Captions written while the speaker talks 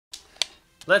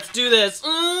Let's do this.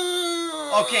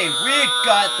 Okay, we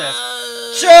got this.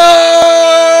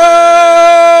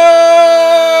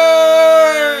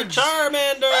 Charge!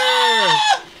 Charmander!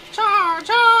 Char!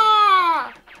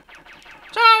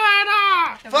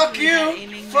 Charmander! Fuck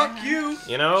you! Fuck you!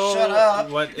 You know, shut up!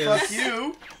 What is... Fuck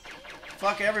you!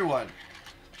 Fuck everyone!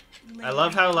 I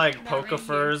love how, like,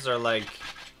 Pokafurs are, like,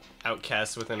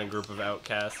 outcasts within a group of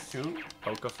outcasts. Who?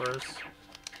 Pokafurs.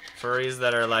 Furries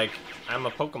that are like, I'm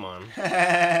a Pokemon.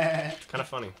 It's kind of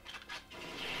funny.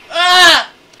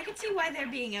 Ah! I can see why they're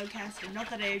being outcasted. Not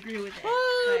that I agree with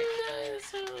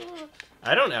it.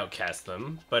 I don't outcast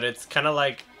them, but it's kind of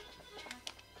like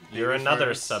you're Baby another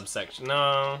furs. subsection.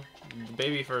 No,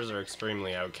 baby furs are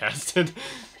extremely outcasted.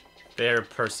 They're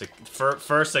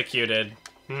persecuted.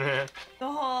 The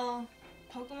whole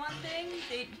Pokemon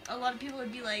thing, a lot of people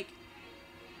would be like,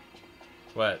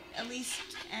 What? at least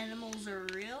animals are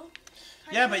real.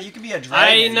 Yeah, but you can be a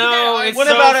dragon. I know, it's what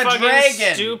so about a fucking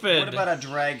dragon? stupid. What about a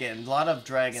dragon? A lot of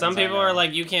dragons. Some people I know. are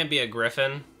like, you can't be a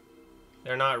griffin.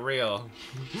 They're not real.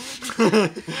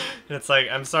 It's like,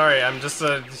 I'm sorry, I'm just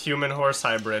a human-horse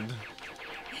hybrid.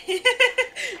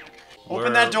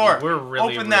 Open that door. We're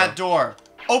really Open real. that door.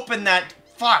 Open that.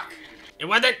 Fuck. It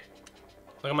wasn't.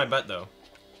 Look at my butt, though.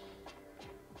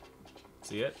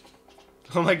 See it?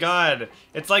 Oh my god.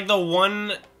 It's like the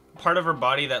one part of her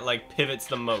body that, like, pivots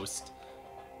the most.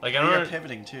 Like, I don't You're know.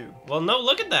 pivoting too. Well, no,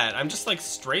 look at that. I'm just, like,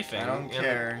 strafing. I don't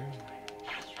care.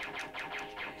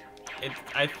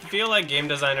 I feel like game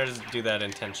designers do that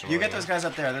intentionally. You get those guys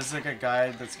up there. There's like a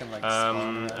guy that's gonna like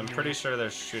spawn. I'm pretty sure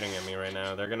they're shooting at me right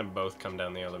now. They're gonna both come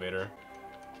down the elevator.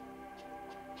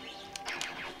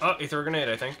 Oh, he threw a grenade,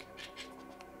 I think.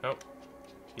 Oh,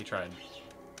 he tried.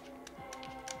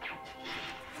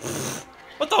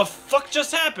 What the fuck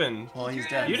just happened? Well, he's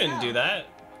dead. You didn't do that.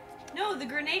 No, the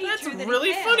grenade he That's threw that he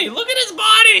really failed. funny. Look at his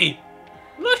body.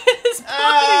 Look at his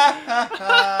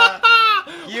body.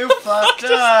 You What the fuck fucked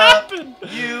just up. happened?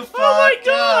 You Oh my fucked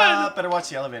God. up. Better watch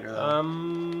the elevator though.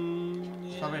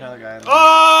 Yeah. Probably another guy. In there.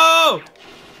 Oh! Yeah,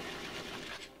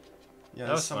 that there's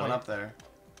was someone funny. up there.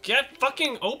 Get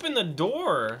fucking open the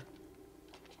door.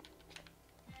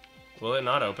 Will it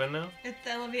not open now? The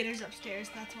elevator's upstairs,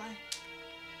 that's why.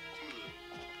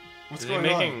 What's Is going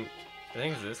he on? making... I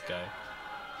think it's this guy.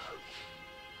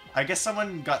 I guess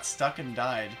someone got stuck and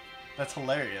died. That's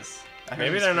hilarious. I heard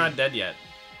Maybe him they're scream. not dead yet.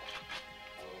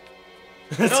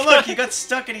 No, look, he got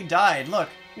stuck and he died. Look,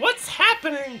 What's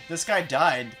happening? this guy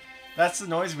died. That's the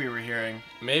noise we were hearing.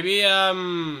 Maybe,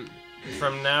 from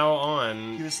now He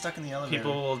on, was stuck in the elevator.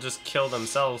 people will just kill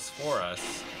themselves for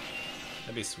us.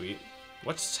 That'd be sweet.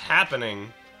 What's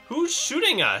happening? Who's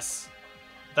shooting us?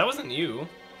 That wasn't you.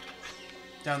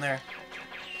 Down there.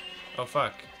 Oh,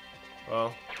 fuck.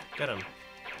 Well, get him.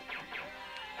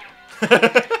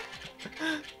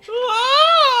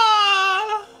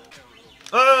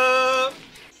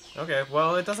 Okay,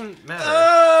 well, it doesn't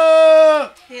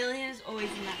matter. The alien is always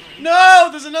in that room. No,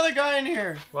 there's another guy in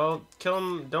here. Well, kill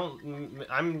him. Don't.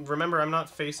 Remember, I'm not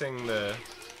facing the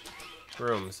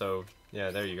room, so yeah,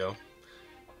 there you go.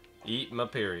 Eat my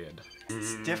period.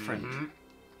 It's different.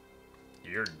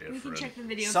 You're We can different. check the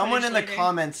video Someone in the footage later.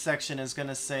 comments section is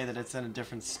gonna say that it's in a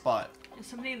different spot. If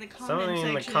somebody in the comment Somebody section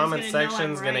in the is comment gonna know I'm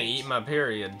section's gonna right. eat my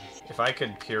period. If I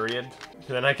could period,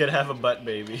 then I could have a butt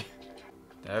baby.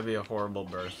 That'd be a horrible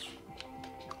birth.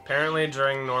 Apparently,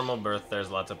 during normal birth, there's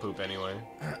lots of poop anyway.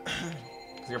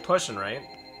 'Cause you're pushing, right?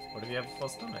 What if you have a full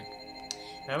stomach?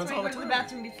 It happens So all you the go to time. the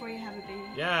bathroom before you have a baby.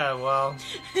 Yeah, well,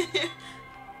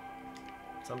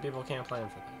 some people can't plan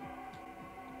for that.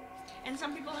 And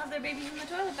some people have their babies in the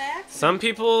toilet bags. Some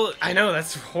people, I know,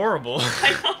 that's horrible.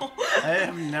 I know. I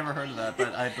have never heard of that,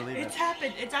 but I believe It's it.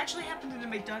 happened. It's actually happened in a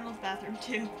McDonald's bathroom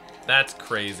too. That's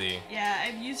crazy. Yeah, I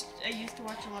used to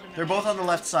watch a lot of. They're both on the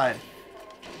left side.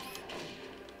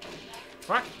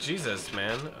 Fuck Jesus,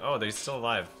 man. Oh, they're still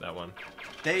alive, that one.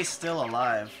 They still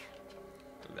alive.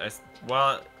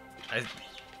 Well,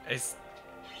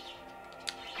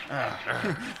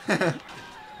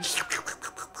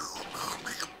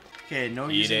 Okay, no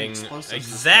using eating explosives. this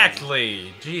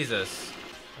exactly. Jesus,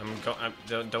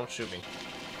 don't shoot me.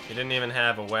 He didn't even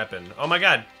have a weapon. Oh my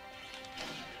God.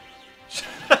 You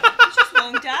just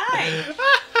won't die.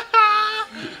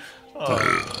 Oh,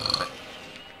 time.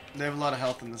 They have a lot of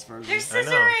health in this version. They're I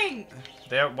know.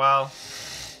 scissoring. well,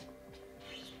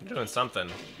 I'm doing something.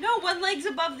 No, one leg's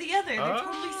above the other. They're Oh,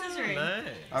 totally scissoring. Nice.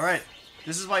 All right,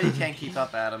 this is why you can't keep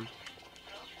up, Adam.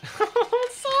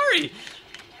 Sorry.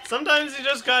 Sometimes you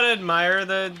just gotta admire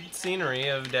the scenery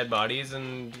of dead bodies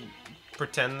and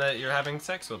pretend that you're having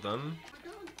sex with them.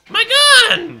 My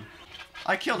gun!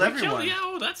 I killed We everyone. yeah,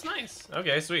 oh, that's nice.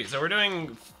 Okay, sweet. So we're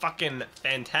doing fucking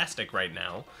fantastic right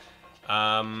now.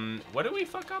 What did we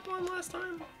fuck up on last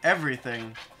time?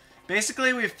 Everything.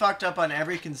 Basically, we've fucked up on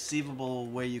every conceivable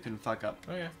way you can fuck up.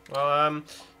 Okay. Well,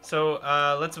 so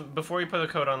let's before we put the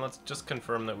code on, let's just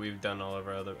confirm that we've done all of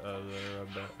our other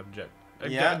object.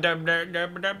 Yeah. Dub, dub,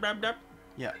 dub, dub, dub, dub.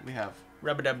 Yeah, we have.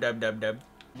 Rub dub dub dub dub.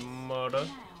 Mother. Now,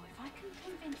 if I can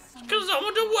convince someone... Cause I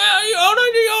want to wear your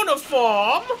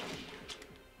uniform.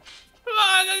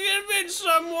 I can convince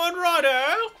someone right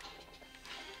here.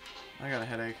 I got a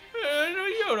headache. In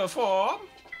a uniform.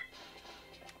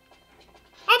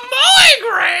 A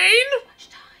migraine. Much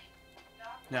time.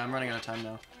 Yeah, I'm running out of time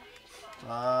now.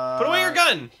 Put away your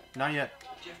gun. Not yet.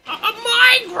 A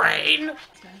migraine.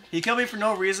 He killed me for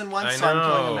no reason once, I so I'm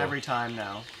killing him know. every time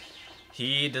now.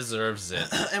 He deserves it.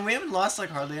 And we haven't lost like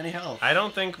hardly any health. I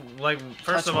don't think, like,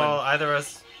 first Touch of all, wood. either of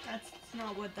us. That's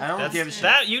not what I don't that's give a for. shit.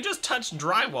 That you just touched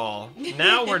drywall.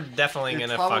 Now we're definitely It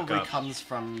gonna fuck probably up. comes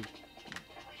from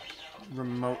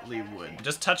remotely wood.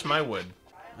 Just touch my wood.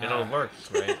 It'll Ah. work,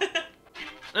 right?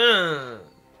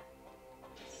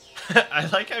 I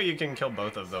like how you can kill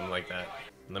both of them like that.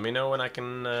 Let me know when I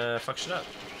can fuck shit up.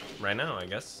 Right now, I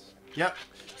guess. Yep.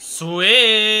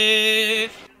 Sweet.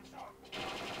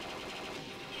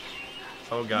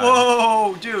 Oh god.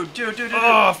 Whoa, dude.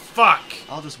 Oh fuck.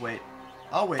 I'll just wait.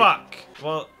 I'll wait. Fuck.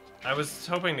 Well, I was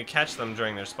hoping to catch them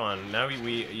during their spawn. Now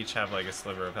we each have like a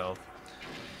sliver of health.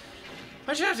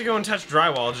 Why'd you have to go and touch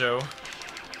drywall, Joe?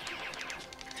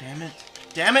 Damn it.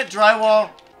 Damn it, drywall.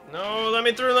 No, let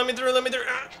me through, let me through, let me through.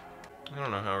 Ah. I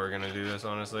don't know how we're gonna do this,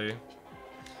 honestly.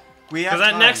 We have Because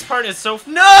that time. next part is so.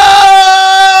 No!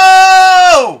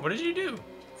 What did you do?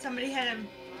 Somebody had a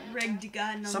rigged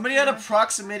gun. on Somebody the had a floor.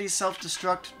 proximity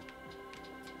self-destruct.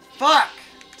 Fuck!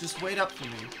 Just wait up for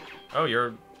me. Oh,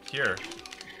 you're here.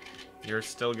 You're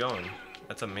still going.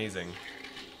 That's amazing.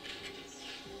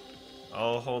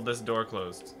 I'll hold this door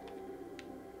closed.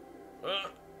 I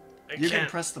You can can't.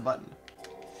 press the button.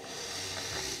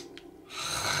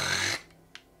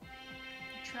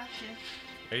 Trapped you.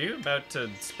 Are you about to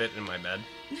spit in my bed?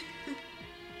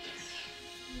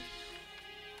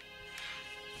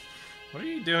 What are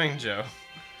you doing, Joe?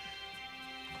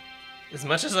 As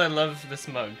much as I love this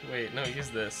mug. Wait, no, use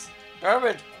this.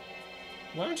 Garbage.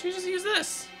 Why don't you just use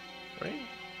this? Right?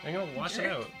 I'm gonna wash it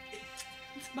out.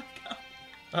 It's my cup.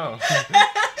 Oh.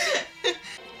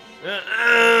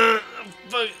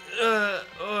 Fuck.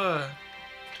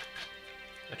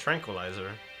 A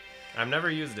tranquilizer. I've never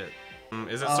used it.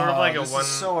 Is it sort of like a this one? is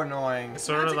so annoying. It's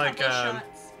sort of like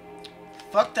shots.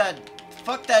 Fuck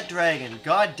that dragon.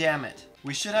 God damn it.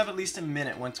 We should have at least a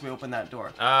minute once we open that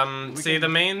door. We See, can- the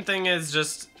main thing is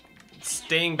just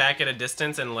staying back at a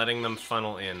distance and letting them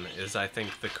funnel in is, I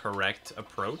think, the correct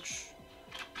approach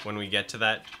when we get to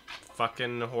that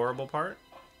fucking horrible part.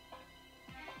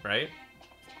 Right?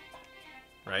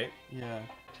 Right? Yeah.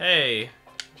 Hey,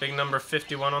 big number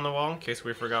 51 on the wall, in case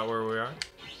we forgot where we are.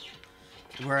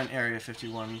 We're in Area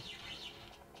 51.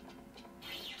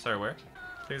 Sorry, where?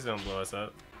 Please don't blow us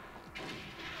up.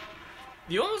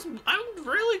 You almost... I'm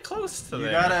really close to You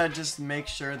there. gotta just make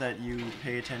sure that you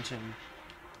pay attention.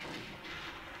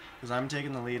 Because I'm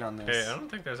taking the lead on this. Okay, I don't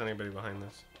think there's anybody behind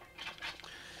this.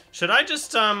 Should I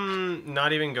just,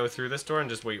 not even go through this door and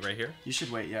just wait right here? You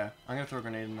should wait, yeah. I'm gonna throw a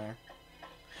grenade in there.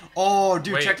 Oh,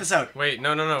 dude, Wait. check this out. Wait,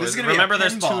 no. This is gonna be a Remember,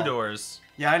 there's two pinball. doors.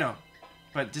 Yeah, I know.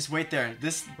 But just wait there.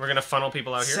 This We're gonna funnel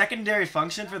people out here? secondary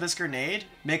function for this grenade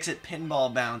makes it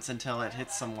pinball bounce until it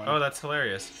hits someone. Oh, that's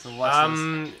hilarious. So watch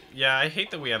Yeah, I hate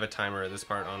that we have a timer at this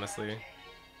part, honestly.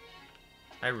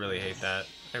 I really hate that.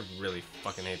 I really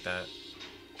fucking hate that.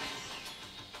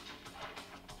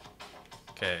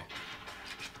 Okay.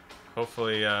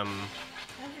 Hopefully,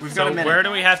 We've so got a minute. where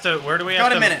do we have to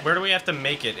got a minute. where do we have to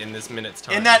make it in this minute's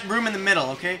time? In that room in the middle,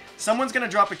 okay? Someone's gonna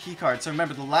drop a key card. So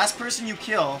remember, the last person you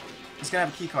kill is gonna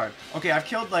have a key card. Okay, I've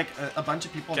killed like a bunch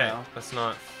of people Okay, now. let's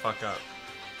not fuck up.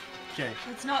 Okay,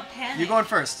 Let's not panic. you going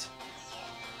first.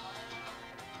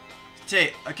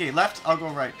 Okay, left, I'll go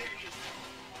right.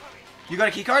 You got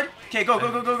a key card? Okay, go.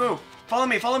 Follow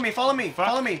me. Fuck. Follow me.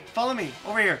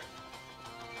 Over here.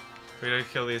 We gotta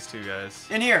kill these two guys.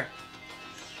 In here.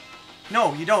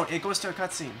 No, you don't. It goes to a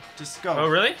cutscene. Just go. Oh,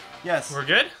 really? Yes. We're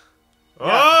good? Yeah.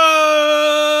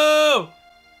 Oh!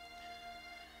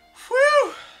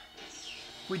 Whew!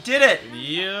 We did it!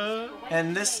 Yeah.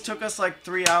 And this took us like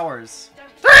 3 hours.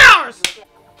 3 hours!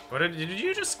 What did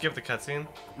you just skip the cutscene?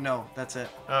 No, that's it.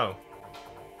 Oh.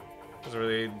 It was a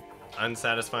really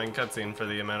unsatisfying cutscene for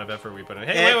the amount of effort we put in.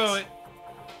 Hey, wait.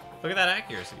 Look at that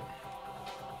accuracy.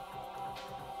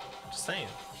 Just saying.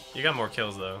 You got more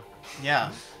kills, though.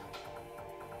 Yeah.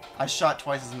 I shot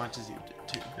twice as much as you did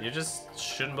too. You're just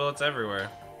shooting bullets everywhere.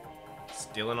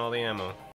 Stealing all the ammo.